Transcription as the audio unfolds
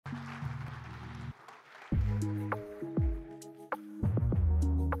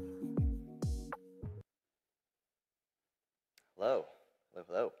Hello. Hello,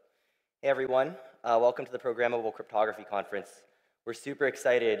 hello. Hey, everyone. Welcome to the Programmable Cryptography Conference. We're super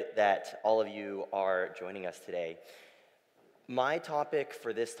excited that all of you are joining us today. My topic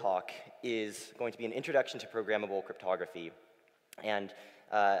for this talk is going to be an introduction to programmable cryptography, and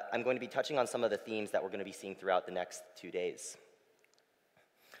I'm going to be touching on some of the themes that we're going to be seeing throughout the next 2 days.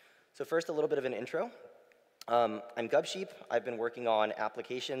 So first, a little bit of an intro. I'm Gubsheep. I've been working on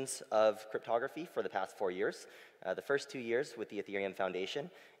applications of cryptography for the past 4 years. The first 2 years with the Ethereum Foundation,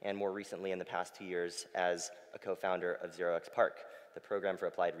 and more recently in the past 2 years as a co-founder of ZeroXPark, the program for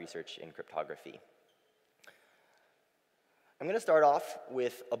applied research in cryptography. I'm going to start off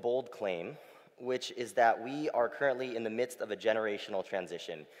with a bold claim, which is that we are currently in the midst of a generational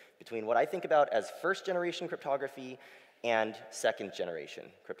transition between what I think about as first-generation cryptography and second-generation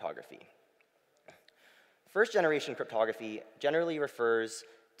cryptography. First-generation cryptography generally refers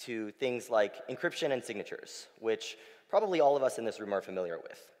to things like encryption and signatures, which probably all of us in this room are familiar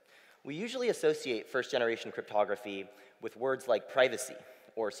with. We usually associate first-generation cryptography with words like privacy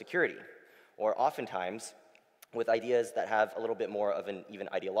or security, or oftentimes with ideas that have a little bit more of an even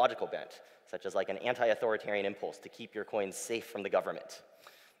ideological bent, such as like an anti-authoritarian impulse to keep your coins safe from the government.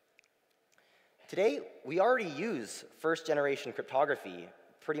 Today, we already use first-generation cryptography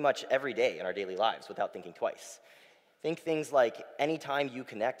pretty much every day in our daily lives without thinking twice. Think things like anytime you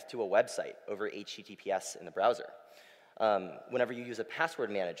connect to a website over HTTPS in the browser, whenever you use a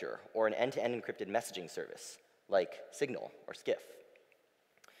password manager or an end-to-end encrypted messaging service like Signal or Skiff.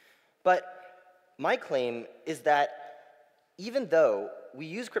 But my claim is that even though we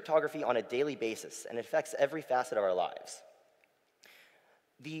use cryptography on a daily basis and it affects every facet of our lives,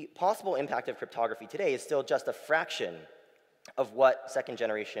 the possible impact of cryptography today is still just a fraction of what second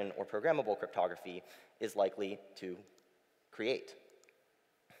generation or programmable cryptography is likely to create.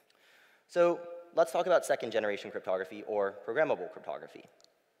 So let's talk about second generation cryptography or programmable cryptography.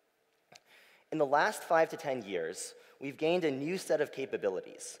 In the last 5 to 10 years, we've gained a new set of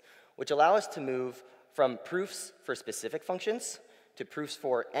capabilities, which allow us to move from proofs for specific functions to proofs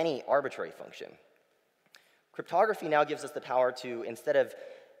for any arbitrary function. Cryptography now gives us the power to, instead of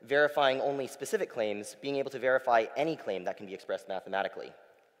verifying only specific claims, being able to verify any claim that can be expressed mathematically.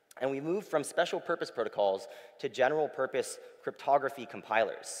 And we move from special purpose protocols to general purpose cryptography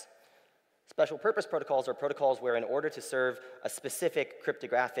compilers. Special purpose protocols are protocols where in order to serve a specific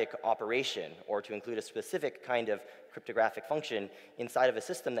cryptographic operation or to include a specific kind of cryptographic function inside of a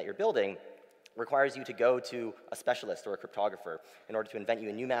system that you're building requires you to go to a specialist or a cryptographer in order to invent you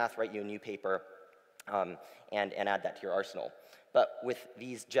a new math, write you a new paper, and add that to your arsenal. But with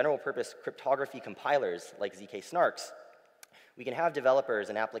these general purpose cryptography compilers like ZK snarks, we can have developers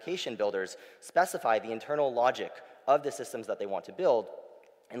and application builders specify the internal logic of the systems that they want to build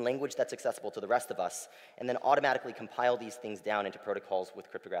in language that's accessible to the rest of us, and then automatically compile these things down into protocols with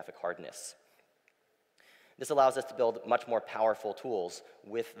cryptographic hardness. This allows us to build much more powerful tools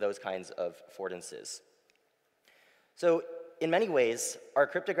with those kinds of affordances. So in many ways, our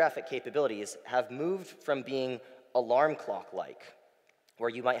cryptographic capabilities have moved from being alarm clock-like, where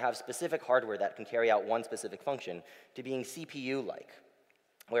you might have specific hardware that can carry out one specific function, to being CPU-like,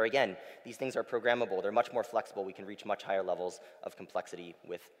 where again, these things are programmable, they're much more flexible, we can reach much higher levels of complexity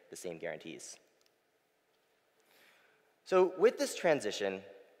with the same guarantees. So with this transition,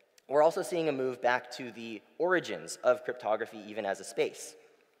 we're also seeing a move back to the origins of cryptography even as a space.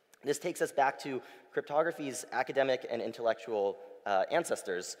 This takes us back to cryptography's academic and intellectual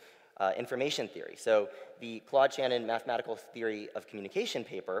ancestors, information theory. So the Claude Shannon Mathematical Theory of Communication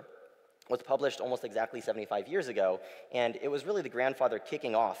paper was published almost exactly 75 years ago, and it was really the grandfather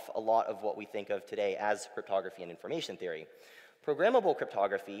kicking off a lot of what we think of today as cryptography and information theory. Programmable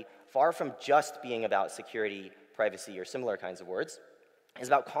cryptography, far from just being about security, privacy, or similar kinds of words, is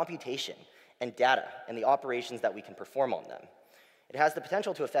about computation and data and the operations that we can perform on them. It has the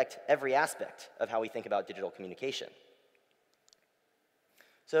potential to affect every aspect of how we think about digital communication.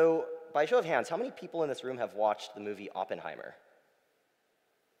 So, by show of hands, how many people in this room have watched the movie Oppenheimer?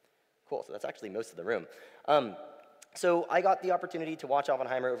 Cool, so that's actually most of the room. So I got the opportunity to watch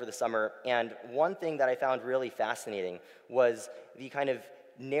Oppenheimer over the summer, and one thing that I found really fascinating was the kind of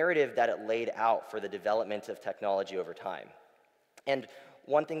narrative that it laid out for the development of technology over time. And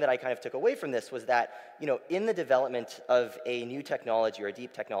one thing that I kind of took away from this was that, in the development of a new technology or a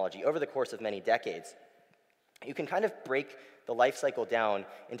deep technology over the course of many decades, you can kind of break the life cycle down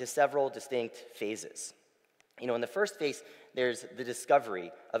into several distinct phases. In the first phase, there's the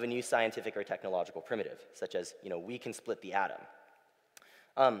discovery of a new scientific or technological primitive, such as, we can split the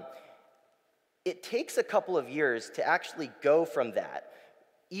atom. It takes a couple of years to actually go from that,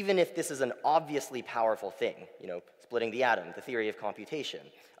 even if this is an obviously powerful thing, splitting the atom, the theory of computation,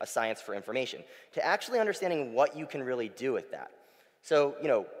 a science for information, to actually understanding what you can really do with that. So,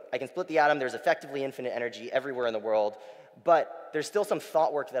 I can split the atom, there's effectively infinite energy everywhere in the world, but there's still some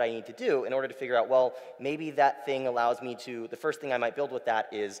thought work that I need to do in order to figure out, well, maybe that thing allows me to, the first thing I might build with that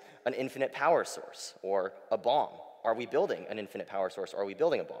is an infinite power source, or a bomb. Are we building an infinite power source, or are we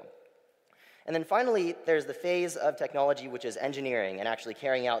building a bomb? And then finally, there's the phase of technology which is engineering and actually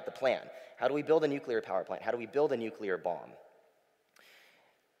carrying out the plan. How do we build a nuclear power plant? How do we build a nuclear bomb?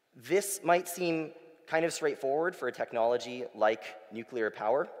 This might seem kind of straightforward for a technology like nuclear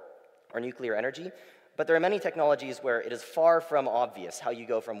power or nuclear energy, but there are many technologies where it is far from obvious how you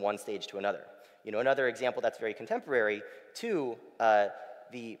go from one stage to another. Another example that's very contemporary to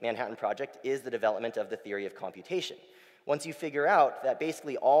the Manhattan Project is the development of the theory of computation. Once you figure out that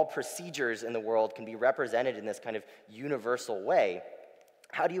basically all procedures in the world can be represented in this kind of universal way,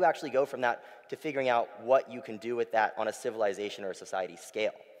 how do you actually go from that to figuring out what you can do with that on a civilization or a society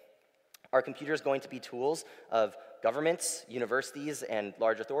scale? Are computers going to be tools of governments, universities, and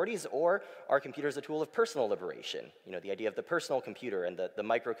large authorities, or are computers a tool of personal liberation? The idea of the personal computer and the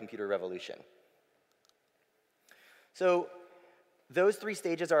microcomputer revolution. So those three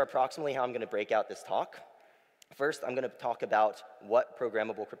stages are approximately how I'm going to break out this talk. First, I'm going to talk about what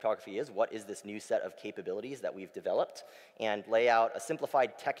programmable cryptography is, what is this new set of capabilities that we've developed, and lay out a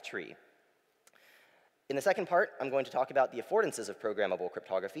simplified tech tree. In the second part, I'm going to talk about the affordances of programmable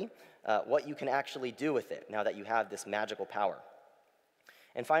cryptography, what you can actually do with it now that you have this magical power.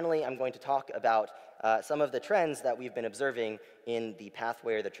 And finally, I'm going to talk about some of the trends that we've been observing in the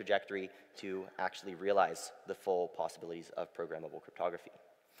pathway or the trajectory to actually realize the full possibilities of programmable cryptography.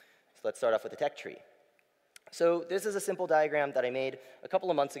 So let's start off with the tech tree. So this is a simple diagram that I made a couple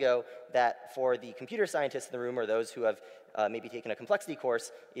of months ago that for the computer scientists in the room or those who have maybe taken a complexity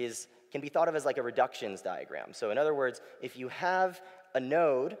course can be thought of as like a reductions diagram. So in other words, if you have a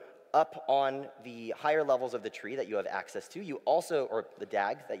node up on the higher levels of the tree that you have access to, you also, or the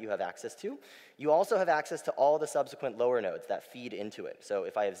DAG that you have access to, you also have access to all the subsequent lower nodes that feed into it. So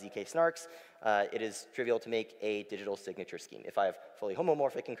if I have ZK snarks, it is trivial to make a digital signature scheme. If I have fully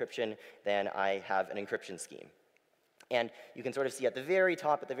homomorphic encryption, then I have an encryption scheme. And you can sort of see at the very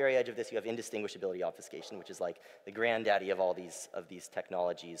top, at the very edge of this, you have indistinguishability obfuscation, which is like the granddaddy of all these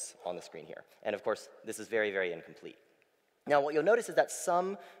technologies on the screen here. And of course, this is very, very incomplete. Now, what you'll notice is that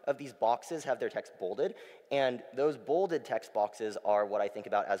some of these boxes have their text bolded, and those bolded text boxes are what I think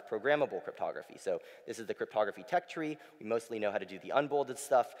about as programmable cryptography. So this is the cryptography tech tree. We mostly know how to do the unbolded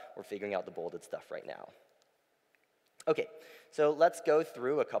stuff. We're figuring out the bolded stuff right now. Okay, so let's go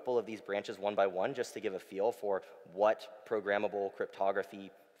through a couple of these branches one by one just to give a feel for what programmable cryptography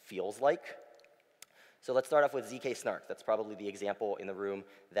feels like. So let's start off with ZK snark. That's probably the example in the room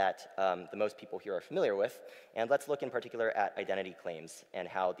that the most people here are familiar with. And let's look in particular at identity claims and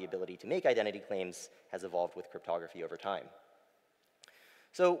how the ability to make identity claims has evolved with cryptography over time.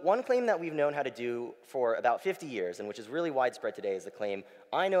 So one claim that we've known how to do for about 50 years, and which is really widespread today, is the claim,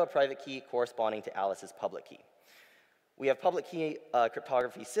 I know a private key corresponding to Alice's public key. We have public key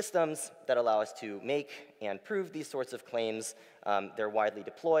cryptography systems that allow us to make and prove these sorts of claims. They're widely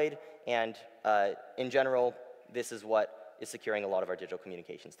deployed, and in general, this is what is securing a lot of our digital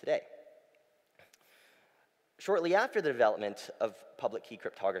communications today. Shortly after the development of public key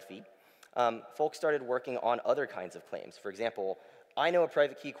cryptography, folks started working on other kinds of claims. For example, I know a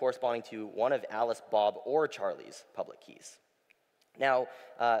private key corresponding to one of Alice, Bob, or Charlie's public keys. Now,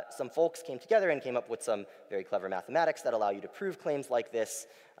 some folks came together and came up with some very clever mathematics that allow you to prove claims like this,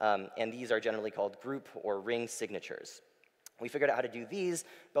 and these are generally called group or ring signatures. We figured out how to do these,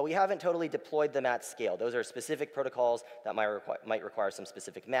 but we haven't totally deployed them at scale. Those are specific protocols that might require some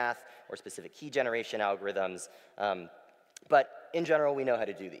specific math or specific key generation algorithms, but in general, we know how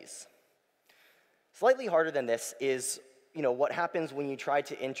to do these. Slightly harder than this is what happens when you try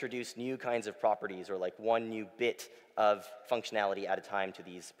to introduce new kinds of properties or like one new bit of functionality at a time to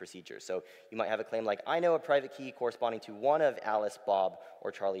these procedures. So you might have a claim like, I know a private key corresponding to one of Alice, Bob,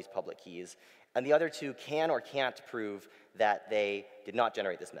 or Charlie's public keys, and the other two can or can't prove that they did not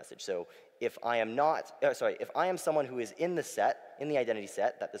generate this message. So if I am someone who is in the set, in the identity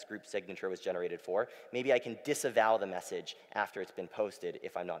set that this group signature was generated for, maybe I can disavow the message after it's been posted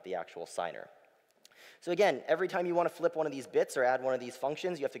if I'm not the actual signer. So again, every time you want to flip one of these bits or add one of these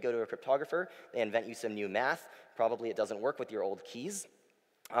functions, you have to go to a cryptographer. They invent you some new math. Probably it doesn't work with your old keys.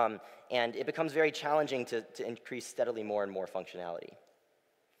 And it becomes very challenging to increase steadily more and more functionality.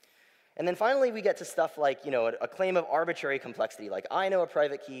 And then finally, we get to stuff like, a claim of arbitrary complexity, like I know a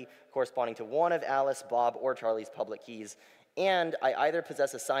private key corresponding to one of Alice, Bob, or Charlie's public keys, and I either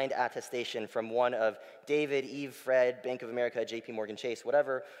possess a signed attestation from one of David, Eve, Fred, Bank of America, JP Morgan Chase,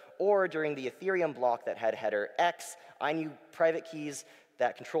 whatever, or during the Ethereum block that had header X, I knew private keys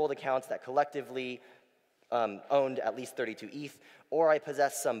that controlled accounts that collectively owned at least 32 ETH, or I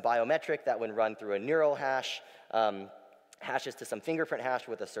possess some biometric that when run through a neural hash, hashes to some fingerprint hash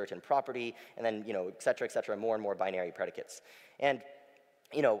with a certain property, and then, et cetera, more and more binary predicates. And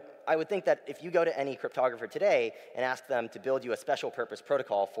I would think that if you go to any cryptographer today and ask them to build you a special purpose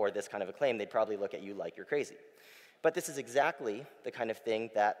protocol for this kind of a claim, they'd probably look at you like you're crazy. But this is exactly the kind of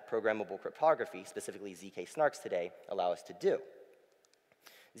thing that programmable cryptography, specifically ZK snarks today, allow us to do.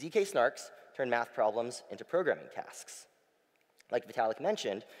 ZK snarks turn math problems into programming tasks. Like Vitalik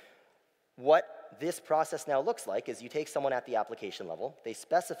mentioned, what this process now looks like is you take someone at the application level, they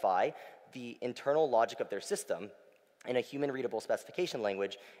specify the internal logic of their system in a human-readable specification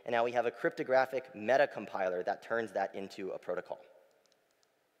language, and now we have a cryptographic meta-compiler that turns that into a protocol.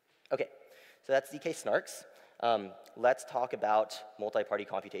 Okay, so that's ZK snarks. Let's talk about multi-party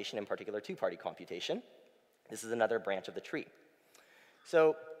computation, in particular two-party computation. This is another branch of the tree.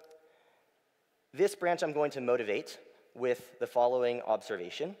 So this branch I'm going to motivate with the following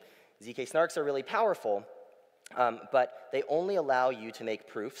observation. ZK snarks are really powerful, but they only allow you to make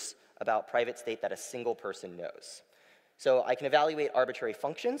proofs about private state that a single person knows. So I can evaluate arbitrary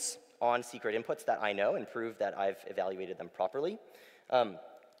functions on secret inputs that I know and prove that I've evaluated them properly.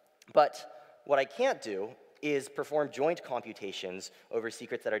 But what I can't do is perform joint computations over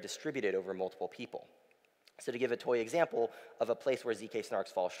secrets that are distributed over multiple people. So to give a toy example of a place where ZK snarks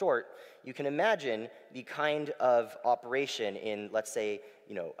fall short, you can imagine the kind of operation in, let's say,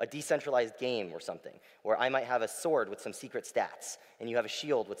 a decentralized game or something, where I might have a sword with some secret stats, and you have a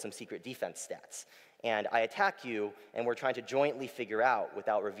shield with some secret defense stats. And I attack you, and we're trying to jointly figure out,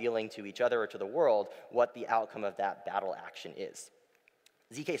 without revealing to each other or to the world, what the outcome of that battle action is.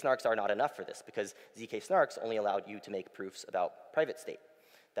 ZK snarks are not enough for this, because ZK snarks only allowed you to make proofs about private state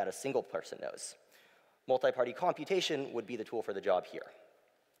that a single person knows. Multi-party computation would be the tool for the job here.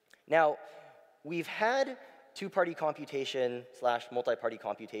 Now, we've had two-party computation / multi-party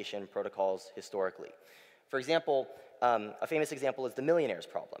computation protocols historically. For example, a famous example is the millionaires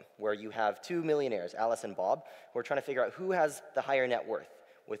problem, where you have two millionaires, Alice and Bob, who are trying to figure out who has the higher net worth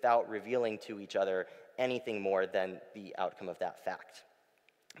without revealing to each other anything more than the outcome of that fact.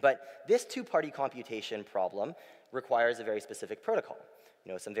 But this two-party computation problem requires a very specific protocol.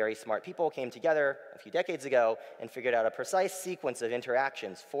 Some very smart people came together a few decades ago and figured out a precise sequence of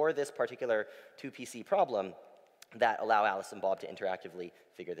interactions for this particular 2PC problem that allow Alice and Bob to interactively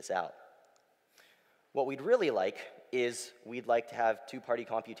figure this out. What we'd really like is we'd like to have two-party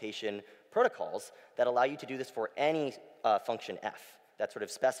computation protocols that allow you to do this for any function f that's sort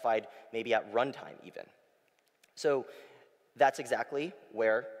of specified maybe at runtime even. So that's exactly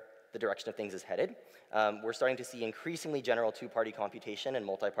where the direction of things is headed. We're starting to see increasingly general two-party computation and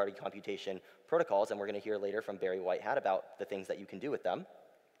multi-party computation protocols, and we're going to hear later from Barry Whitehat about the things that you can do with them.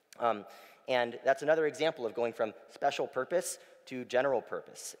 And that's another example of going from special purpose to general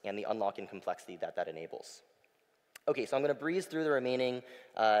purpose and the unlock in complexity that that enables. Okay, so I'm going to breeze through the remaining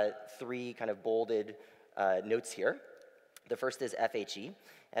three kind of bolded notes here. The first is FHE.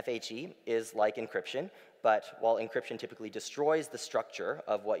 FHE is like encryption, but while encryption typically destroys the structure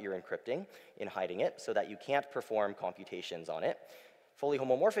of what you're encrypting in hiding it so that you can't perform computations on it, fully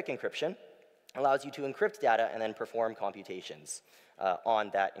homomorphic encryption allows you to encrypt data and then perform computations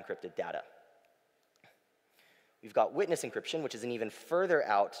on that encrypted data. We've got witness encryption, which is an even further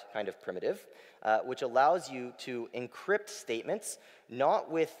out kind of primitive, which allows you to encrypt statements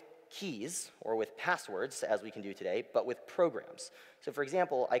not with keys or with passwords, as we can do today, but with programs. So for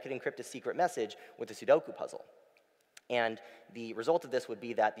example, I could encrypt a secret message with a Sudoku puzzle. And the result of this would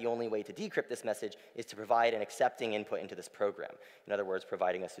be that the only way to decrypt this message is to provide an accepting input into this program. In other words,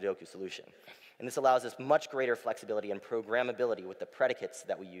 providing a Sudoku solution. And this allows us much greater flexibility and programmability with the predicates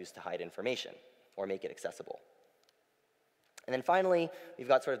that we use to hide information or make it accessible. And then finally, we've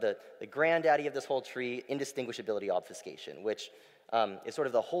got sort of the granddaddy of this whole tree, indistinguishability obfuscation, which is sort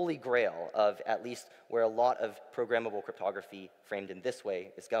of the holy grail of at least where a lot of programmable cryptography framed in this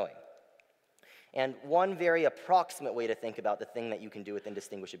way is going. And one very approximate way to think about the thing that you can do with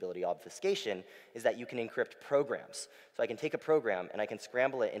indistinguishability obfuscation is that you can encrypt programs. So I can take a program and I can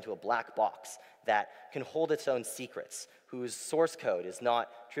scramble it into a black box that can hold its own secrets, whose source code is not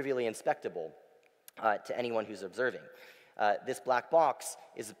trivially inspectable to anyone who's observing. This black box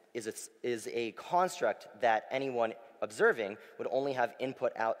is a construct that anyone observing would only have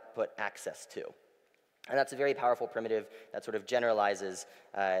input-output access to. And that's a very powerful primitive that sort of generalizes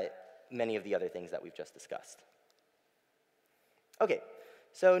many of the other things that we've just discussed. Okay,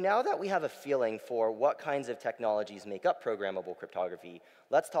 so now that we have a feeling for what kinds of technologies make up programmable cryptography,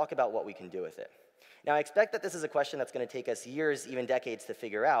 let's talk about what we can do with it. Now, I expect that this is a question that's going to take us years, even decades, to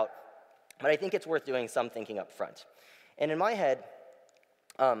figure out, but I think it's worth doing some thinking up front. And in my head,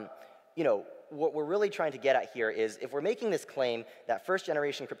 what we're really trying to get at here is if we're making this claim that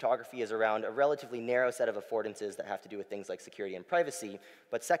first-generation cryptography is around a relatively narrow set of affordances that have to do with things like security and privacy,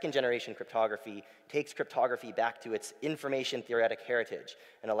 but second-generation cryptography takes cryptography back to its information-theoretic heritage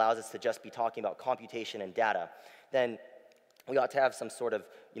and allows us to just be talking about computation and data, then we ought to have some sort of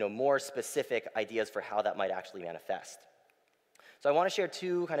more specific ideas for how that might actually manifest. So I want to share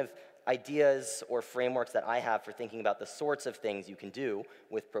two kind of ideas or frameworks that I have for thinking about the sorts of things you can do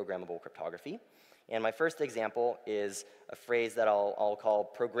with programmable cryptography. And my first example is a phrase that I'll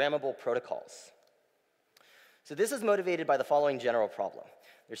call programmable protocols. So this is motivated by the following general problem.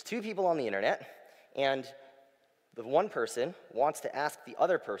 There's two people on the internet, and the one person wants to ask the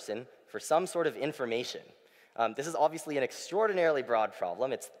other person for some sort of information. This is obviously an extraordinarily broad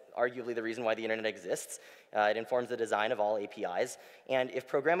problem. It's arguably the reason why the internet exists. It informs the design of all APIs. And if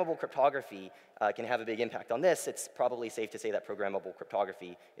programmable cryptography can have a big impact on this, it's probably safe to say that programmable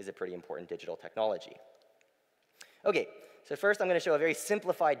cryptography is a pretty important digital technology. Okay, so first I'm going to show a very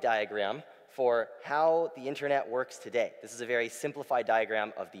simplified diagram for how the internet works today. This is a very simplified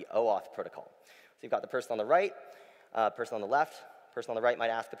diagram of the OAuth protocol. So you've got the person on the right, person on the left. Person on the right might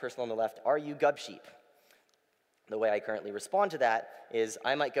ask the person on the left, are you Gubsheep? The way I currently respond to that is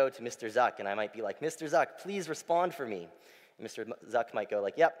I might go to Mr. Zuck, and I might be like, Mr. Zuck, please respond for me. And Mr. Zuck might go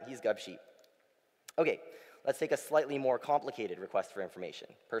like, yep, he's Gubsheep. Okay, let's take a slightly more complicated request for information.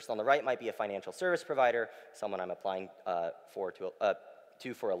 Person on the right might be a financial service provider, someone I'm applying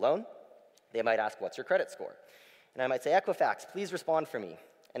to for a loan. They might ask, what's your credit score? And I might say, Equifax, please respond for me.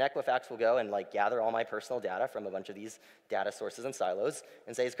 And Equifax will go and gather all my personal data from a bunch of these data sources and silos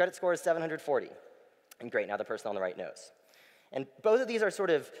and say his credit score is 740. And great, now the person on the right knows. And both of these are sort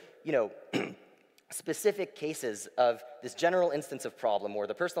of, specific cases of this general instance of problem where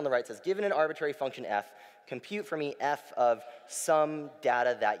the person on the right says, given an arbitrary function f, compute for me f of some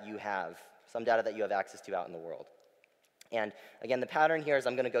data that you have access to out in the world. And again, the pattern here is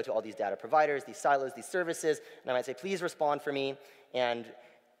I'm going to go to all these data providers, these silos, these services, and I might say, please respond for me. And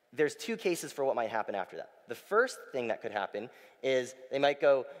there's two cases for what might happen after that. The first thing that could happen is they might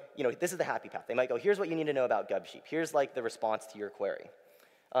go, this is the happy path. They might go, here's what you need to know about Gubsheep. Here's the response to your query.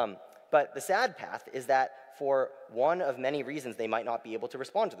 But the sad path is that for one of many reasons, they might not be able to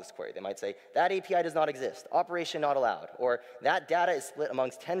respond to this query. They might say, that API does not exist, operation not allowed, or that data is split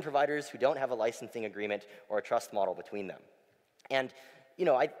amongst 10 providers who don't have a licensing agreement or a trust model between them. And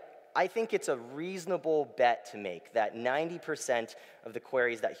I think it's a reasonable bet to make that 90% of the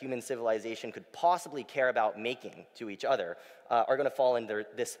queries that human civilization could possibly care about making to each other are going to fall into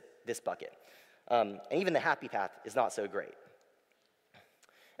this bucket. And even the happy path is not so great.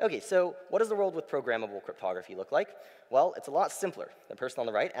 Okay, so what does the world with programmable cryptography look like? Well, it's a lot simpler. The person on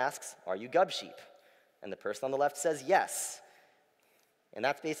the right asks, are you Gubsheep? And the person on the left says yes. And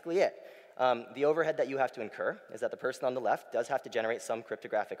that's basically it. The overhead that you have to incur is that the person on the left does have to generate some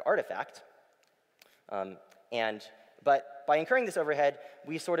cryptographic artifact. But by incurring this overhead,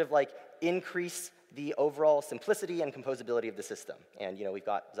 we sort of increase the overall simplicity and composability of the system. And we've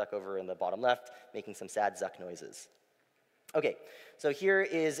got Zuck over in the bottom left making some sad Zuck noises. Okay, so here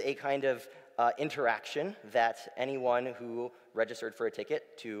is a kind of interaction that anyone who registered for a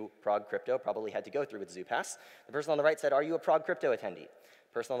ticket to PROGCRYPTO probably had to go through with ZooPass. The person on the right said, are you a PROGCRYPTO attendee?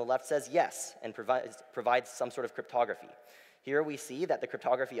 The person on the left says yes, and provides some sort of cryptography. Here we see that the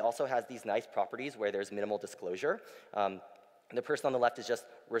cryptography also has these nice properties where there's minimal disclosure. The person on the left is just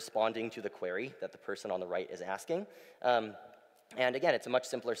responding to the query that the person on the right is asking. And again, it's a much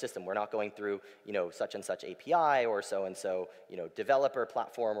simpler system. We're not going through, such and such API or so-and-so, developer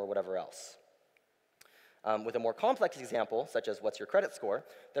platform or whatever else. With a more complex example, such as what's your credit score,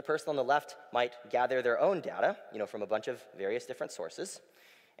 the person on the left might gather their own data, from a bunch of various different sources,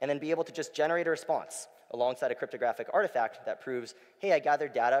 and then be able to just generate a response alongside a cryptographic artifact that proves, hey, I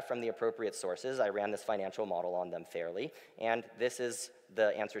gathered data from the appropriate sources, I ran this financial model on them fairly, and this is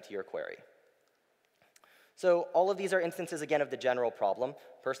the answer to your query. So all of these are instances, again, of the general problem.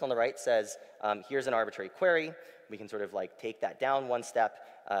 Person on the right says, here's an arbitrary query. We can sort of take that down one step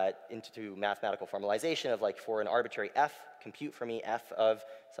into mathematical formalization of for an arbitrary f, compute for me f of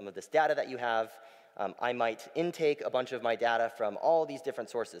some of this data that you have. I might intake a bunch of my data from all these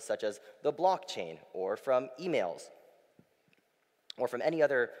different sources, such as the blockchain, or from emails, or from any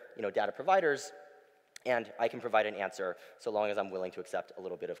other data providers, and I can provide an answer so long as I'm willing to accept a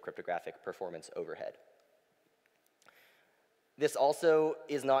little bit of cryptographic performance overhead. This also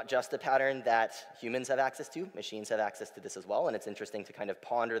is not just a pattern that humans have access to, machines have access to this as well, and it's interesting to kind of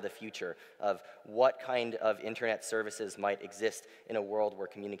ponder the future of what kind of internet services might exist in a world where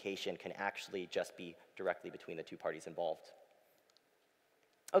communication can actually just be directly between the two parties involved.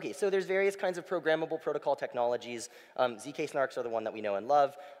 Okay, so there's various kinds of programmable protocol technologies. ZK snarks are the one that we know and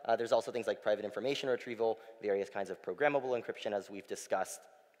love. There's also things like private information retrieval, various kinds of programmable encryption as we've discussed.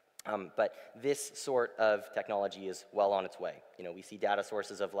 But this sort of technology is well on its way. You know, we see data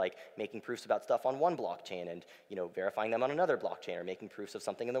sources of like making proofs about stuff on one blockchain and, you know, verifying them on another blockchain, or making proofs of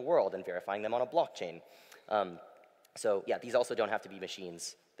something in the world and verifying them on a blockchain. So yeah, these also don't have to be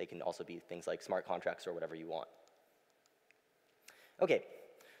machines. They can also be things like smart contracts or whatever you want. Okay,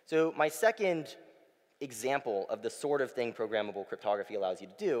 so my second example of the sort of thing programmable cryptography allows you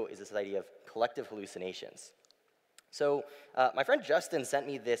to do is this idea of collective hallucinations. So my friend Justin sent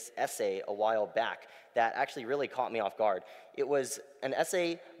me this essay a while back that actually really caught me off guard. It was an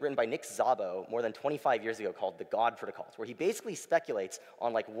essay written by Nick Szabo more than 25 years ago called The God Protocols, where he basically speculates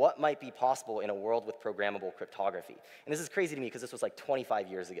on like what might be possible in a world with programmable cryptography. And this is crazy to me because this was like 25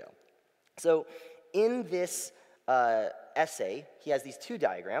 years ago. So in this essay, he has these two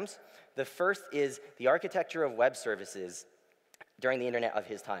diagrams. The first is the architecture of web services during the internet of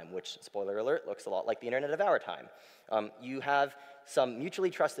his time, which, spoiler alert, looks a lot like the internet of our time. You have some mutually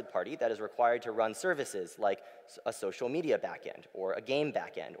trusted party that is required to run services like a social media backend, or a game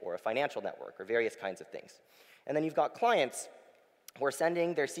backend, or a financial network, or various kinds of things. And then you've got clients who are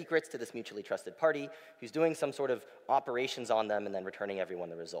sending their secrets to this mutually trusted party who's doing some sort of operations on them and then returning everyone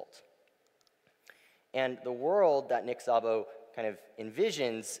the result. And the world that Nick Szabo kind of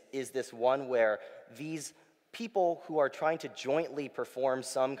envisions is this one where these people who are trying to jointly perform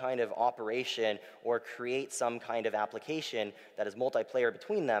some kind of operation or create some kind of application that is multiplayer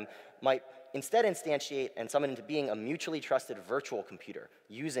between them might instead instantiate and summon into being a mutually trusted virtual computer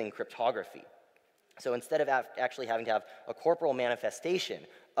using cryptography. So instead of actually having to have a corporal manifestation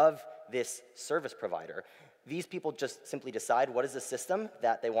of this service provider, these people just simply decide what is the system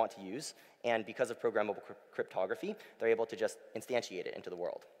that they want to use, and because of programmable cryptography, they're able to just instantiate it into the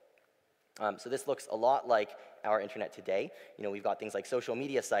world. So this looks a lot like our internet today. You know, we've got things like social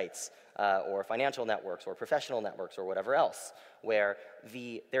media sites, or financial networks, or professional networks, or whatever else, where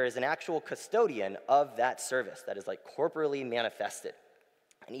there is an actual custodian of that service that is like corporally manifested.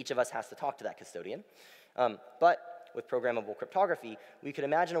 And each of us has to talk to that custodian. But with programmable cryptography, we could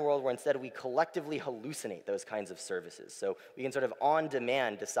imagine a world where instead we collectively hallucinate those kinds of services. So we can sort of on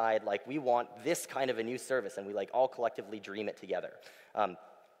demand decide like we want this kind of a new service, and we like all collectively dream it together.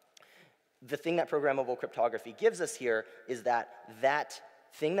 The thing that programmable cryptography gives us here is that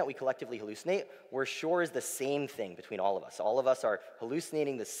thing that we collectively hallucinate, we're sure is the same thing between all of us. All of us are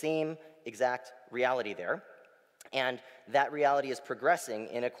hallucinating the same exact reality there. And that reality is progressing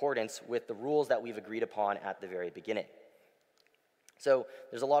in accordance with the rules that we've agreed upon at the very beginning. So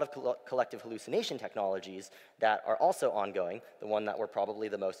there's a lot of collective hallucination technologies that are also ongoing. The one that we're probably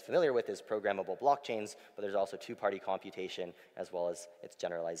the most familiar with is programmable blockchains, but there's also two-party computation as well as its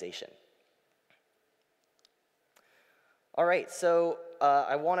generalization. All right, so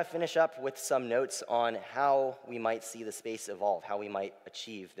I want to finish up with some notes on how we might see the space evolve, how we might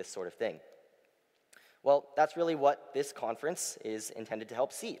achieve this sort of thing. Well, that's really what this conference is intended to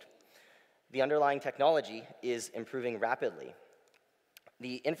help seed. The underlying technology is improving rapidly.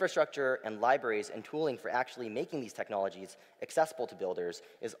 The infrastructure and libraries and tooling for actually making these technologies accessible to builders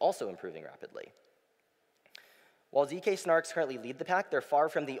is also improving rapidly. While ZK snarks currently lead the pack, they're far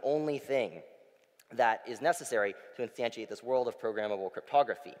from the only thing that is necessary to instantiate this world of programmable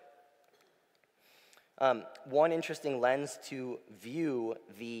cryptography. One interesting lens to view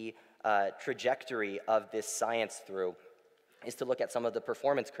the trajectory of this science through is to look at some of the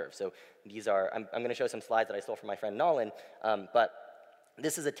performance curves. So these are, I'm going to show some slides that I stole from my friend Nolan, but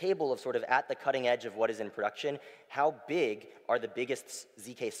this is a table of sort of at the cutting edge of what is in production, how big are the biggest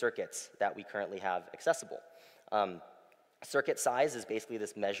ZK circuits that we currently have accessible. Circuit size is basically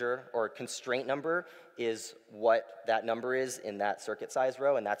this measure, or constraint number is what that number is in that circuit size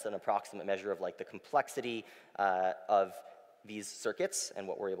row, and that's an approximate measure of like the complexity of these circuits and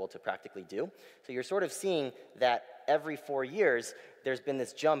what we're able to practically do. So you're sort of seeing that every 4 years, there's been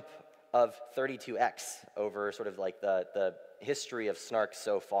this jump of 32x over sort of like the history of snarks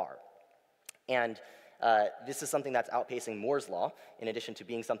so far. And this is something that's outpacing Moore's law, in addition to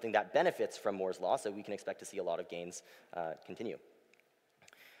being something that benefits from Moore's law, so we can expect to see a lot of gains continue.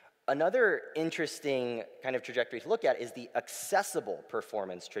 Another interesting kind of trajectory to look at is the accessible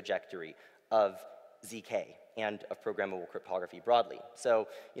performance trajectory of ZK. and of programmable cryptography broadly. So,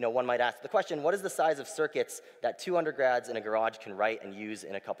 one might ask the question, what is the size of circuits that 2 undergrads in a garage can write and use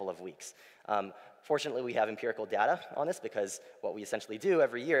in a couple of weeks? Fortunately, we have empirical data on this because what we essentially do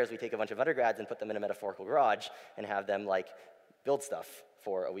every year is we take a bunch of undergrads and put them in a metaphorical garage and have them build stuff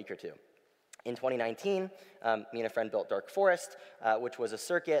for a week or two. In 2019, me and a friend built Dark Forest, which was a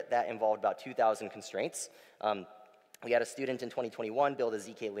circuit that involved about 2,000 constraints. We had a student in 2021 build a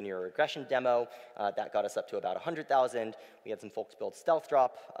ZK linear regression demo. That got us up to about 100,000. We had some folks build Stealth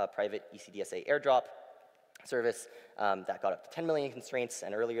Drop, a private ECDSA airdrop service that got up to 10 million constraints.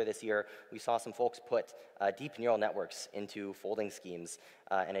 And earlier this year, we saw some folks put deep neural networks into folding schemes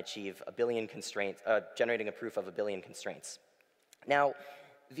and achieve a billion constraints, generating a proof of a billion constraints. Now,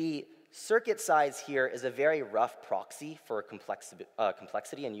 the circuit size here is a very rough proxy for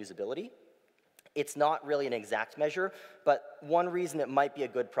complexity and usability. It's not really an exact measure, but one reason it might be a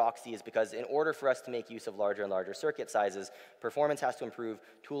good proxy is because in order for us to make use of larger and larger circuit sizes, performance has to improve,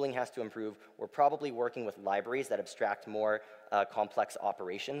 tooling has to improve. We're probably working with libraries that abstract more complex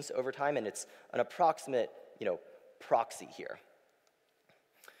operations over time, and it's an approximate, proxy here.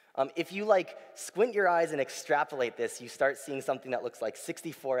 If you squint your eyes and extrapolate this, you start seeing something that looks like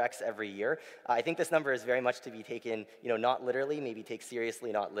 64x every year. I think this number is very much to be taken, not literally, maybe take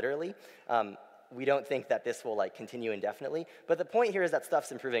seriously, not literally. We don't think that this will continue indefinitely, but the point here is that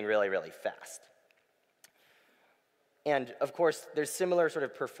stuff's improving really, really fast. And of course, there's similar sort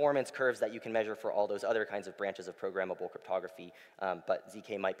of performance curves that you can measure for all those other kinds of branches of programmable cryptography, but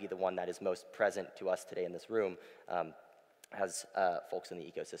ZK might be the one that is most present to us today in this room, as folks in the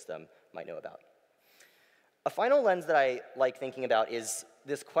ecosystem might know about. A final lens that I like thinking about is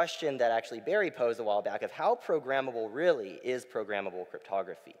this question that actually Barry posed a while back of how programmable really is programmable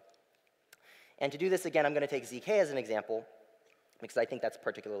cryptography. And to do this again, I'm going to take ZK as an example, because I think that's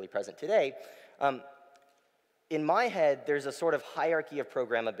particularly present today. In my head, there's a sort of hierarchy of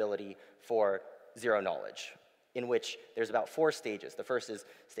programmability for zero knowledge, in which there's about 4 stages. The first is,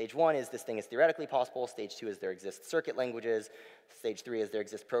 stage 1 is this thing is theoretically possible. Stage 2 is there exist circuit languages. Stage 3 is there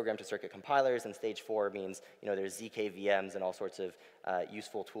exist program-to-circuit compilers. And stage 4 means there's ZK VMs and all sorts of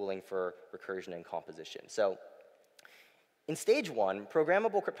useful tooling for recursion and composition. So in stage 1,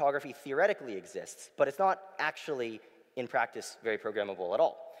 programmable cryptography theoretically exists, but it's not actually, in practice, very programmable at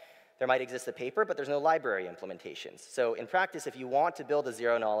all. There might exist a paper, but there's no library implementations. So in practice, if you want to build a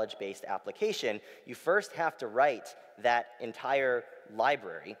zero-knowledge-based application, you first have to write that entire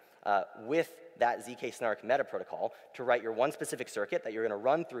library with that ZK snark meta protocol to write your one specific circuit that you're going to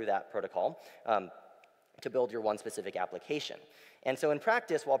run through that protocol to build your one specific application. And so in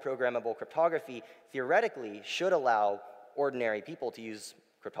practice, while programmable cryptography theoretically should allow ordinary people to use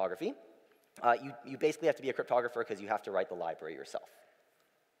cryptography, you basically have to be a cryptographer because you have to write the library yourself.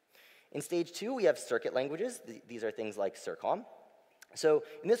 In stage 2, we have circuit languages. These are things like CIRCOM. So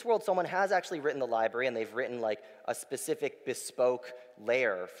in this world, someone has actually written the library, and they've written a specific bespoke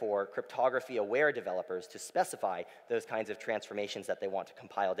layer for cryptography-aware developers to specify those kinds of transformations that they want to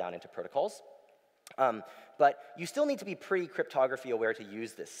compile down into protocols. But you still need to be pretty cryptography-aware to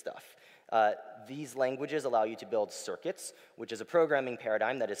use this stuff. These languages allow you to build circuits, which is a programming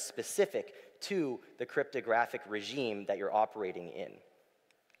paradigm that is specific to the cryptographic regime that you're operating in.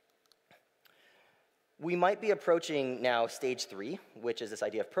 We might be approaching now stage 3, which is this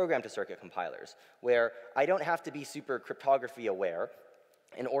idea of program-to-circuit compilers, where I don't have to be super cryptography aware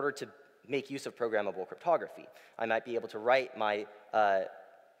in order to make use of programmable cryptography. I might be able to write my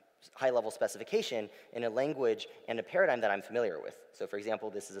high-level specification in a language and a paradigm that I'm familiar with. So for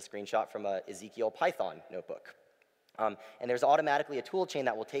example, this is a screenshot from a Ezekiel Python notebook. And there's automatically a tool chain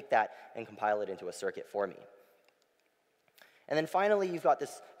that will take that and compile it into a circuit for me. And then finally, you've got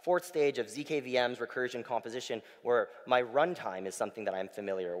this 4th stage of ZK VMs, recursion, composition, where my runtime is something that I'm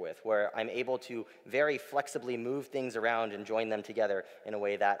familiar with, where I'm able to very flexibly move things around and join them together in a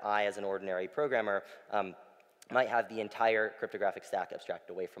way that I, as an ordinary programmer, might have the entire cryptographic stack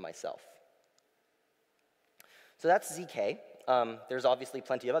abstracted away from myself. So that's ZK. There's obviously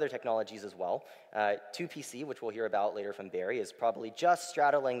plenty of other technologies as well. 2PC, which we'll hear about later from Barry, is probably just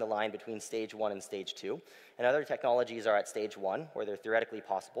straddling the line between stage 1 and stage 2. And other technologies are at stage 1, where they're theoretically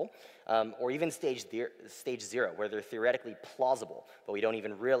possible, or even stage 0, where they're theoretically plausible, but we don't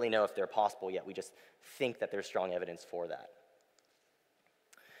even really know if they're possible yet. We just think that there's strong evidence for that.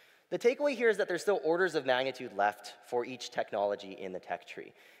 The takeaway here is that there's still orders of magnitude left for each technology in the tech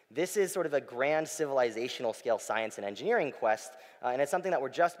tree. This is sort of a grand civilizational scale science and engineering quest, and it's something that we're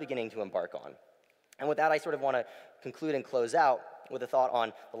just beginning to embark on. And with that, I sort of want to conclude and close out with a thought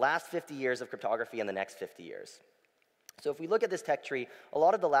on the last 50 years of cryptography and the next 50 years. So if we look at this tech tree, a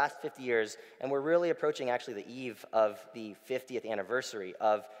lot of the last 50 years, and we're really approaching actually the eve of the 50th anniversary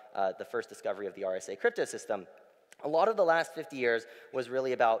of the first discovery of the RSA crypto system, a lot of the last 50 years was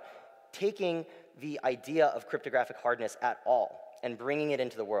really about taking the idea of cryptographic hardness at all and bringing it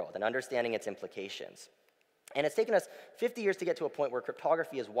into the world and understanding its implications. And it's taken us 50 years to get to a point where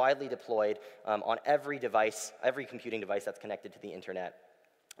cryptography is widely deployed on every device, every computing device that's connected to the internet.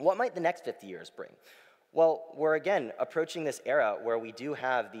 What might the next 50 years bring? Well, we're again approaching this era where we do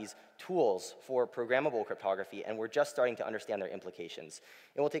have these tools for programmable cryptography, and we're just starting to understand their implications.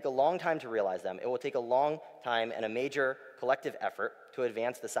 It will take a long time to realize them. It will take a long time and a major collective effort to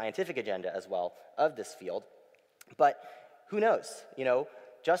advance the scientific agenda as well of this field. But who knows? You know,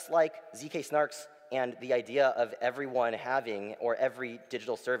 just like ZK snarks and the idea of everyone having, or every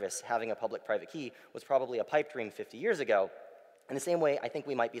digital service having a public-private key was probably a pipe dream 50 years ago, in the same way, I think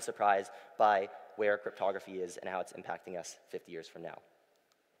we might be surprised by where cryptography is and how it's impacting us 50 years from now.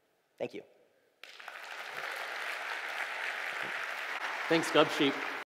 Thank you. Thanks, Gubsheep.